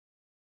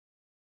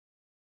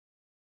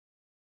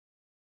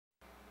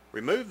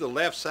Remove the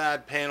left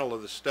side panel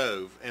of the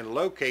stove and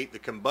locate the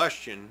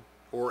combustion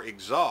or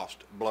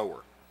exhaust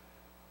blower.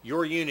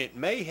 Your unit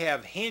may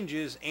have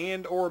hinges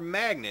and or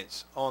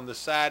magnets on the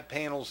side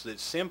panels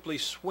that simply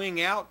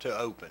swing out to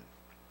open.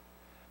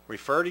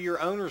 Refer to your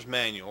owner's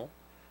manual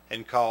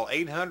and call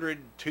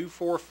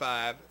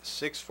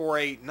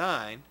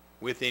 800-245-6489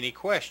 with any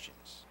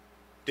questions.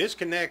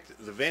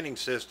 Disconnect the venting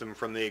system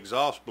from the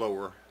exhaust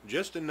blower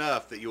just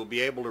enough that you'll be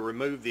able to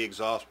remove the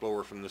exhaust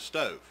blower from the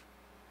stove.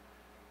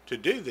 To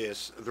do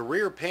this, the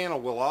rear panel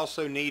will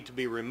also need to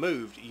be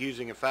removed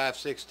using a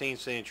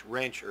 5/16 inch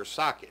wrench or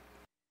socket.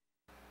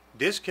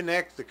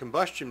 Disconnect the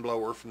combustion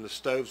blower from the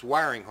stove's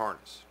wiring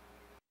harness.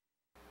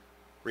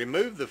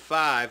 Remove the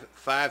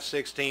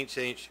 5/16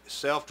 inch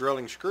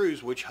self-drilling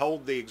screws which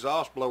hold the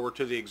exhaust blower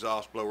to the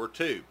exhaust blower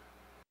tube.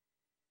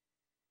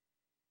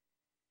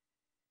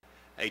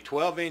 A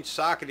 12-inch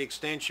socket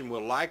extension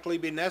will likely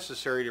be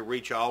necessary to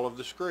reach all of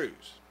the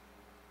screws.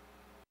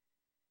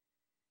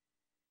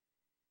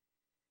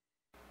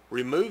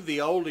 Remove the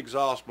old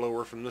exhaust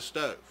blower from the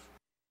stove.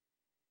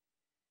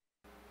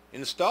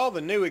 Install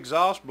the new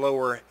exhaust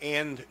blower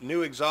and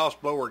new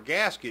exhaust blower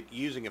gasket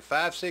using a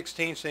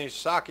 5/16 inch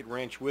socket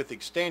wrench with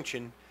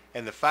extension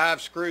and the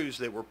 5 screws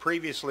that were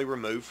previously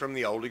removed from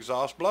the old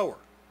exhaust blower.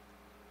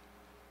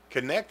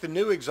 Connect the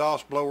new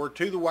exhaust blower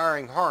to the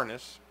wiring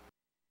harness.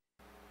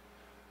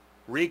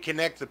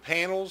 Reconnect the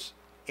panels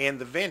and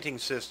the venting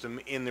system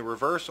in the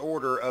reverse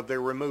order of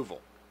their removal.